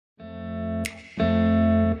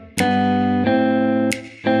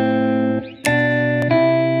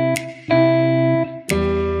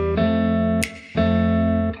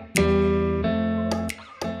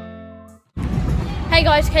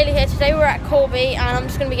Haley here. Today we're at Corby and I'm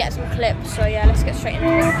just going to be getting some clips, so yeah, let's get straight into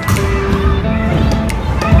it.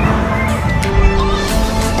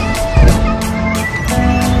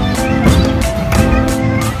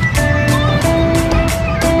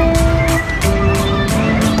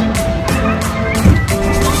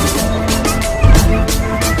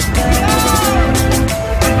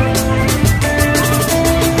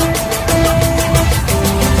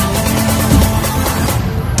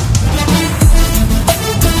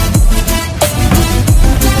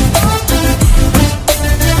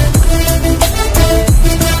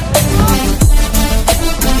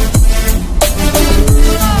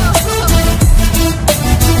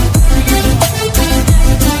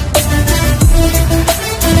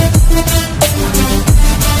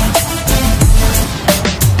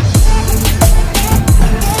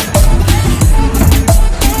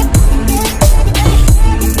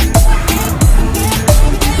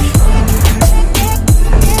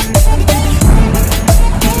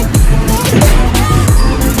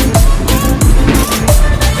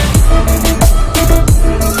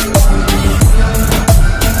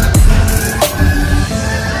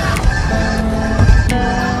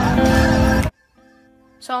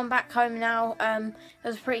 So I'm back home now. It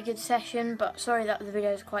was a pretty good session, but sorry that the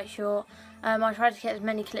video is quite short. I tried to get as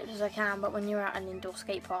many clips as I can, but when you're at an indoor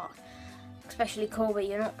skate park, especially Corby,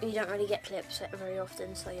 you don't really get clips very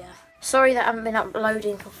often. So yeah, sorry that I haven't been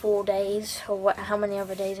uploading for 4 days or how many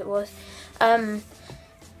other days it was.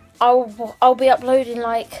 I'll be uploading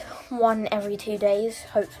like one every 2 days,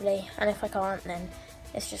 hopefully, and if I can't, then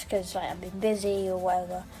it's just because like, I've been busy or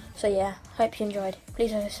whatever. So yeah, hope you enjoyed.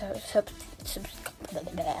 Please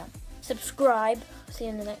subscribe. See you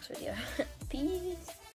in the next video. Peace.